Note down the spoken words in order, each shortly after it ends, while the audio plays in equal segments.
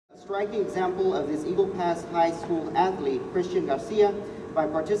striking example of this Eagle Pass High School athlete, Christian Garcia, by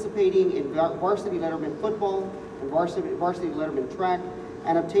participating in varsity letterman football and varsity letterman track,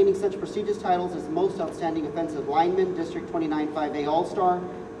 and obtaining such prestigious titles as Most Outstanding Offensive Lineman, District 29 5A All-Star,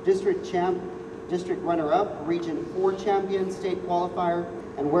 District Champ, District Runner-Up, Region 4 Champion, State Qualifier,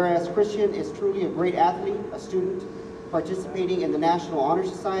 and whereas Christian is truly a great athlete, a student, participating in the National Honor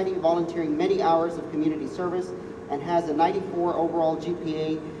Society, volunteering many hours of community service, and has a 94 overall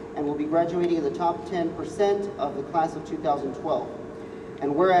GPA, and will be graduating in the top 10% of the class of 2012.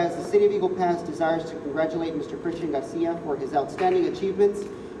 And whereas the City of Eagle Pass desires to congratulate Mr. Christian Garcia for his outstanding achievements,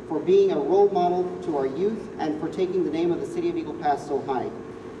 for being a role model to our youth, and for taking the name of the City of Eagle Pass so high.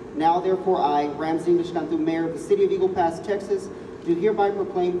 Now, therefore, I, Ramsey English Cantu, Mayor of the City of Eagle Pass, Texas, do hereby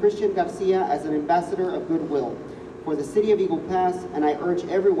proclaim Christian Garcia as an ambassador of goodwill for the City of Eagle Pass, and I urge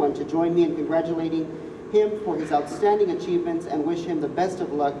everyone to join me in congratulating him for his outstanding achievements and wish him the best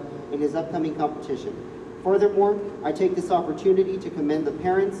of luck in his upcoming competition. Furthermore, I take this opportunity to commend the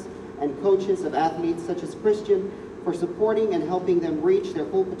parents and coaches of athletes such as Christian for supporting and helping them reach their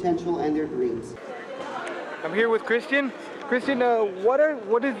full potential and their dreams. I'm here with Christian. Christian,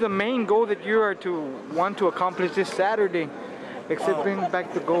 what is the main goal that you are to want to accomplish this Saturday? Except bring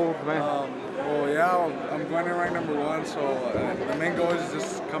back the gold, man. Well, yeah, I'm going in rank number 1, so the main goal is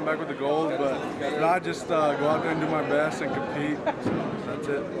just come back with the gold, but not just go out there and do my best and compete. So that's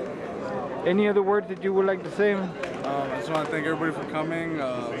it. Any other words that you would like to say? I just want to thank everybody for coming.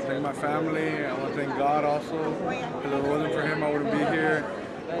 Thank my family. I want to thank God also, because if it wasn't for Him, I wouldn't be here.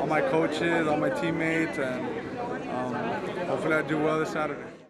 All my coaches, all my teammates, and hopefully I do well this Saturday.